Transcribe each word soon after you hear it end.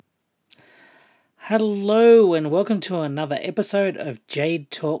Hello and welcome to another episode of Jade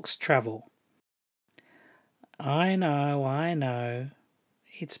Talks Travel. I know.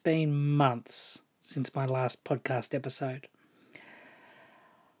 It's been months since my last podcast episode.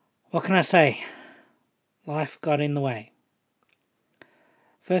 What can I say? Life got in the way.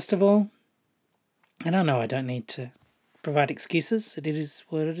 First of all, and I know I don't need to provide excuses, it is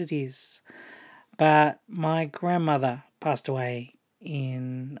what it is, but my grandmother passed away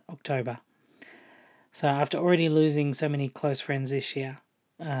in October. So after already losing so many close friends this year,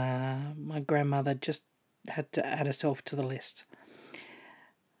 my grandmother just had to add herself to the list.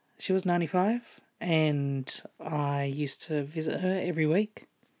 She was 95 and I used to visit her every week,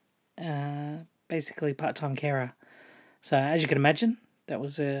 basically part-time carer. So as you can imagine, that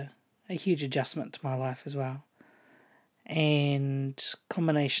was a huge adjustment to my life as well. And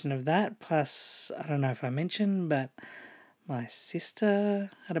combination of that, plus, I don't know if I mentioned, but my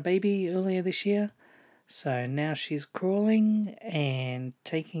sister had a baby earlier this year. So now she's crawling and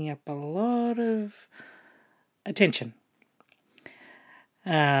taking up a lot of attention.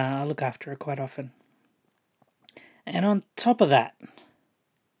 I look after her quite often. And on top of that,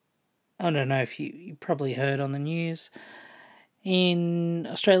 I don't know if you probably heard on the news, in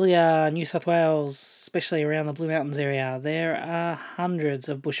Australia, New South Wales, especially around the Blue Mountains area, there are hundreds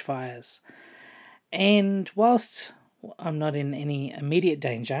of bushfires. And whilst I'm not in any immediate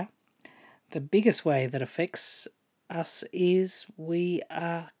danger, the biggest way that affects us is we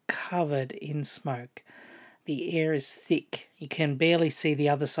are covered in smoke. The air is thick. You can barely see the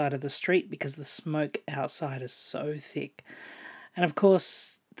other side of the street because the smoke outside is so thick. And of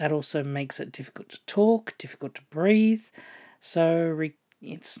course, that also makes it difficult to talk, difficult to breathe. So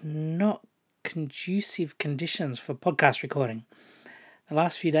it's not conducive conditions for podcast recording. The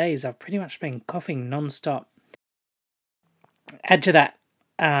last few days, I've pretty much been coughing non-stop. Add to that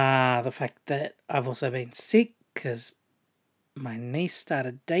the fact that I've also been sick because my niece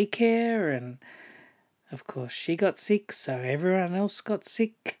started daycare and of course she got sick, so everyone else got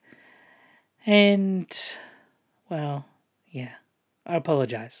sick. And, well, yeah, I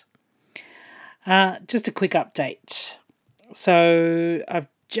apologise. Just a quick update. So I've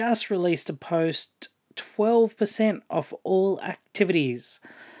just released a post, 12% off all activities.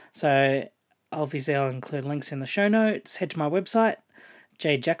 So obviously I'll include links in the show notes. Head to my website,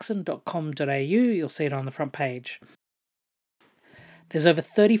 jadejackson.com.au. You'll see it on the front page. There's over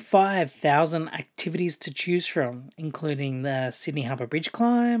 35,000 activities to choose from, including the Sydney Harbour Bridge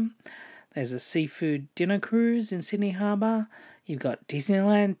climb. There's a seafood dinner cruise in Sydney Harbour. You've got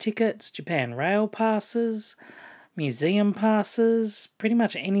Disneyland tickets, Japan rail passes, museum passes, pretty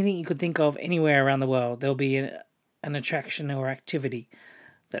much anything you could think of anywhere around the world. There'll be an attraction or activity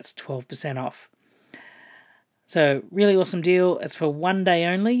that's 12% off. So, really awesome deal. It's for one day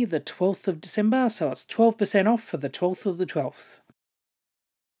only, the 12th of December, so it's 12% off for the 12th of the 12th.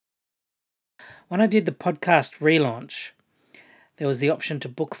 When I did the podcast relaunch, there was the option to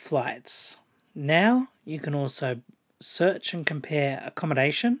book flights. Now, you can also search and compare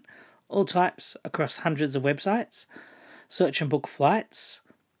accommodation, all types, across hundreds of websites. Search and book flights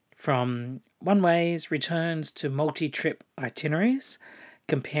from one-ways, returns to multi-trip itineraries,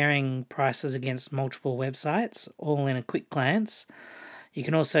 comparing prices against multiple websites, all in a quick glance. You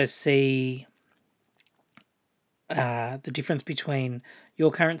can also see the difference between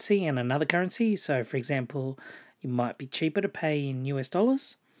your currency and another currency. So, for example, it might be cheaper to pay in US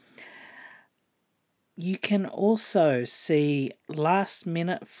dollars. You can also see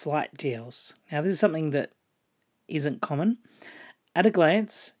last-minute flight deals. Now, this is something that isn't common. At a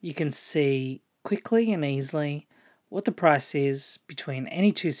glance, you can see quickly and easily what the price is between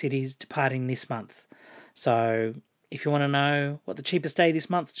any two cities departing this month. So, if you want to know what the cheapest day this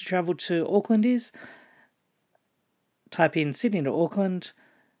month to travel to Auckland is, type in Sydney to Auckland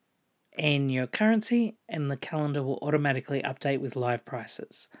in your currency and the calendar will automatically update with live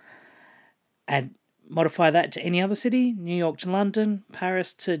prices. Modify that to any other city, New York to London,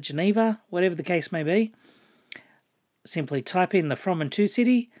 Paris to Geneva, whatever the case may be. Simply type in the from and to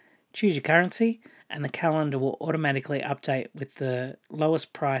city, choose your currency, and the calendar will automatically update with the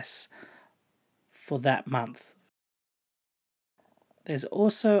lowest price for that month. There's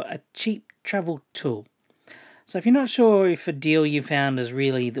also a cheap travel tool. So if you're not sure if a deal you found is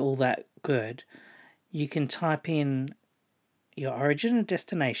really all that good, you can type in your origin and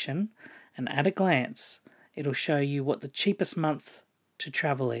destination, and at a glance, it'll show you what the cheapest month to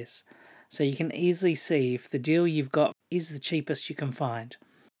travel is. So you can easily see if the deal you've got is the cheapest you can find.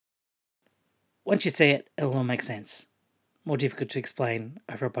 Once you see it, it'll all make sense. More difficult to explain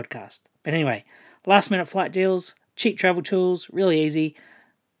over a podcast. But anyway, last minute flight deals, cheap travel tools, really easy.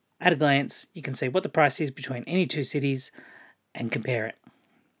 at a glance, you can see what the price is between any two cities and compare it.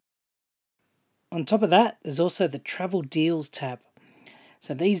 On top of that, there's also the travel deals tab.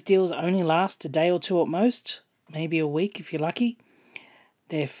 So these deals only last a day or two at most, maybe a week if you're lucky.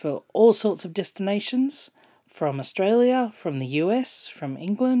 They're for all sorts of destinations, from Australia, from the US, from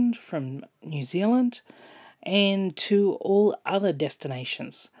England, from New Zealand, and to all other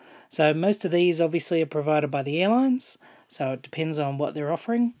destinations. So most of these obviously are provided by the airlines, so it depends on what they're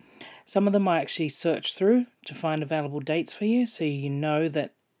offering. Some of them I actually search through to find available dates for you, so you know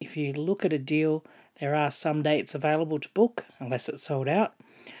that if you look at a deal, there are some dates available to book, unless it's sold out.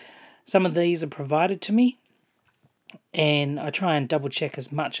 Some of these are provided to me, and I try and double check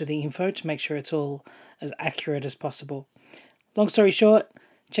as much of the info to make sure it's all as accurate as possible. Long story short,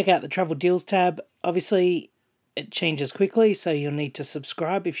 check out the Travel Deals tab. Obviously, it changes quickly, so you'll need to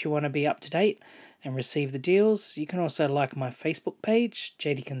subscribe if you want to be up to date and receive the deals. You can also like my Facebook page,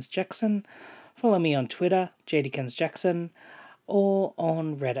 Jadykins Jackson. Follow me on Twitter, Jadykins Jackson, or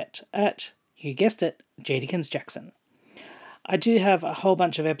on Reddit at, you guessed it, Jadykins Jackson. I do have a whole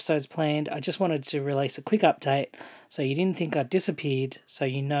bunch of episodes planned. I just wanted to release a quick update so you didn't think I'd disappeared, so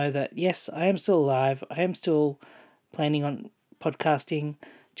you know that, yes, I am still alive. I am still planning on podcasting,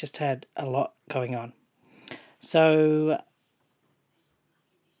 just had a lot going on. So,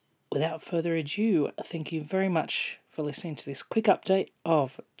 without further ado, thank you very much for listening to this quick update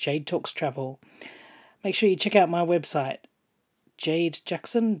of Jade Talks Travel. Make sure you check out my website,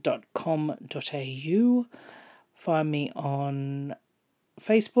 jadejackson.com.au. Find me on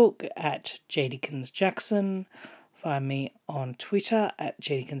Facebook at Jadykins Jackson. Find me on Twitter at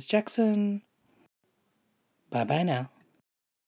Jadykins Jackson. Bye bye now.